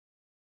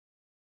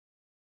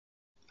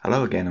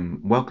Hello again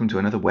and welcome to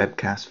another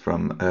webcast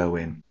from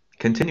Erwin.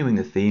 Continuing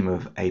the theme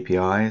of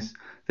APIs,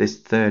 this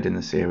third in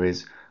the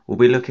series, we'll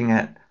be looking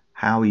at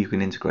how you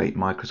can integrate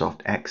Microsoft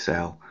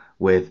Excel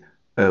with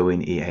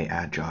Erwin EA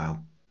Agile.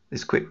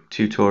 This quick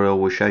tutorial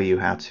will show you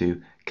how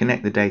to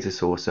connect the data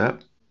source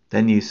up,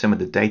 then use some of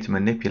the data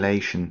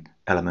manipulation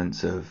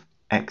elements of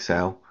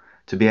Excel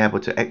to be able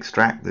to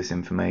extract this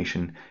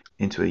information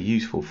into a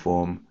useful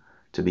form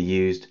to be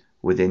used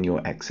within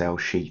your Excel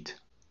sheet.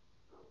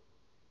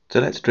 So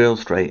let's drill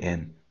straight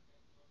in.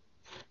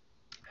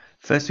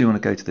 First, we want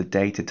to go to the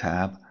Data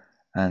tab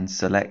and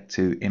select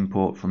to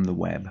import from the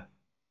web.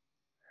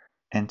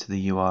 Enter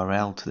the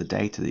URL to the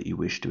data that you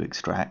wish to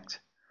extract.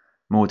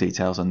 More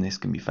details on this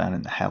can be found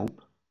in the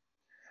help.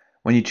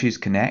 When you choose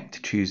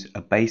Connect, choose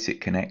a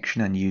basic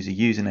connection and use a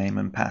username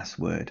and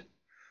password.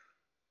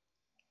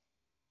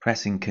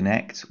 Pressing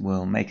Connect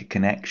will make a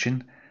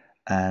connection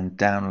and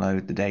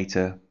download the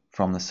data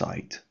from the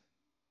site.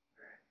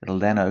 It'll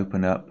then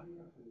open up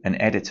an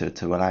editor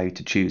to allow you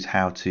to choose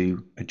how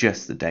to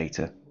adjust the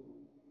data.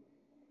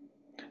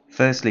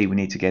 Firstly, we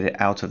need to get it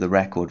out of the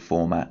record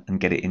format and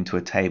get it into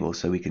a table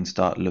so we can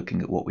start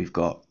looking at what we've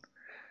got.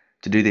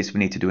 To do this, we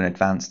need to do an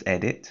advanced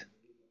edit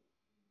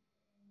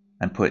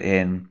and put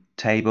in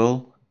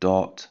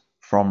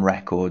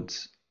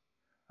table.fromRecords,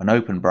 an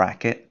open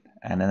bracket,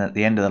 and then at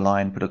the end of the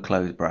line put a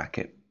close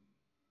bracket.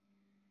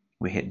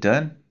 We hit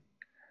done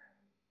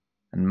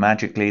and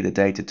magically the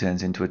data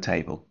turns into a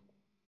table.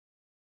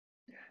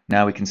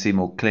 Now we can see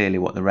more clearly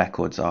what the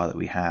records are that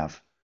we have.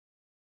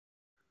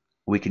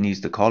 We can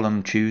use the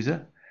column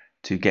chooser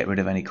to get rid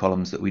of any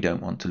columns that we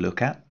don't want to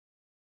look at.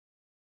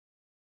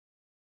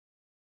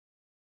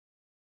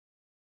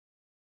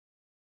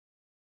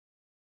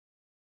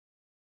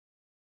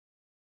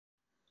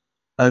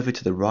 Over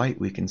to the right,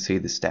 we can see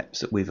the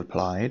steps that we've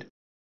applied.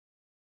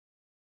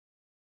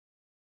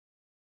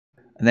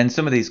 And then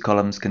some of these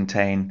columns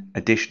contain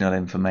additional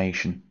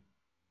information.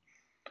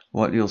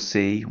 What you'll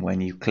see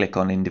when you click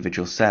on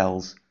individual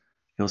cells,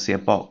 you'll see a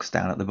box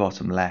down at the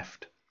bottom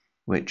left,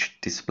 which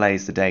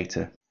displays the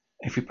data.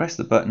 If we press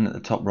the button at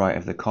the top right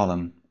of the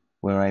column,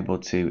 we're able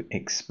to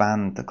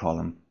expand the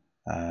column.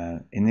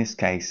 In this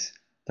case,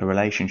 the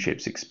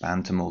relationships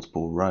expand to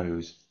multiple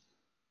rows.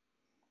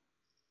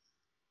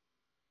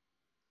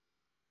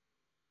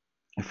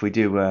 If we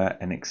do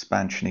an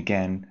expansion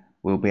again,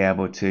 we'll be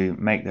able to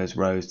make those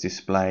rows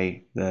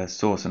display the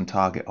source and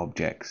target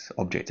objects,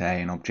 object A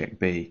and object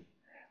B.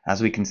 As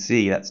we can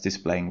see, that's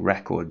displaying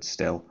records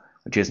still,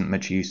 which isn't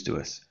much use to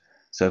us.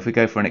 So if we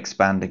go for an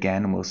expand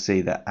again, we'll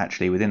see that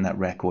actually within that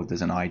record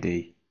there's an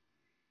ID.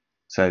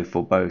 So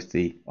for both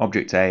the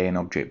object A and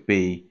object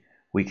B,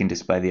 we can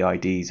display the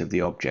IDs of the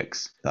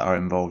objects that are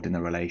involved in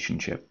the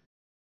relationship.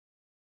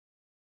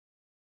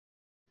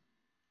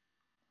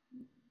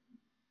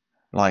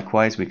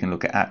 Likewise, we can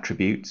look at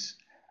attributes,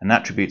 and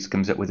attributes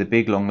comes up with a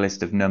big long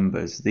list of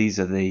numbers. These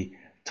are the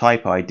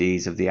type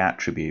IDs of the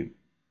attribute.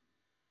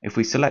 If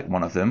we select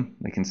one of them,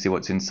 we can see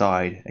what's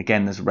inside.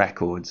 Again, there's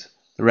records.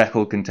 The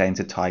record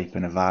contains a type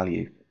and a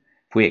value.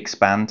 If we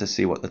expand to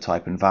see what the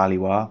type and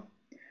value are,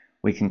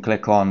 we can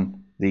click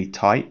on the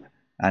type,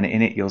 and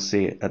in it you'll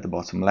see at the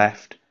bottom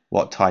left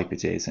what type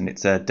it is, and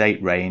it's a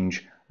date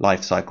range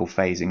life cycle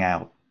phasing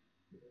out.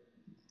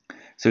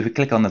 So if we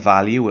click on the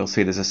value, we'll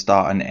see there's a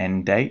start and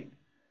end date.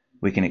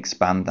 We can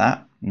expand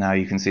that. Now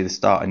you can see the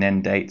start and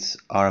end dates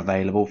are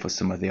available for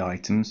some of the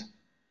items.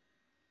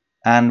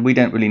 And we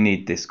don't really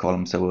need this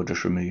column, so we'll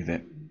just remove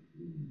it.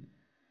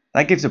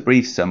 That gives a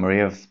brief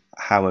summary of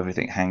how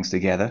everything hangs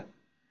together.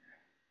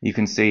 You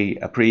can see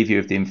a preview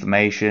of the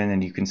information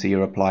and you can see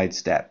your applied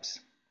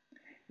steps.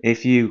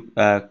 If you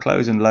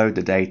close and load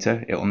the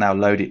data, it will now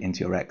load it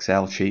into your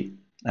Excel sheet.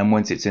 And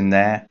once it's in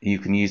there, you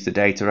can use the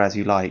data as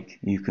you like.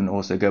 You can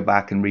also go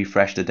back and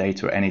refresh the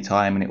data at any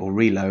time and it will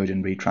reload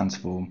and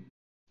retransform.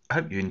 I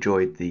hope you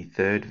enjoyed the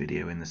third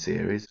video in the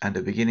series and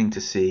are beginning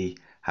to see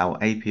how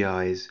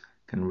APIs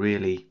can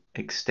really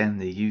extend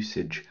the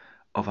usage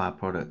of our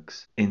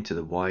products into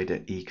the wider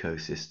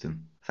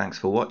ecosystem. Thanks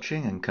for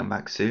watching and come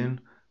back soon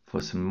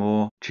for some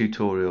more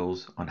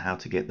tutorials on how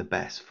to get the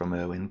best from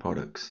Erwin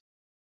products.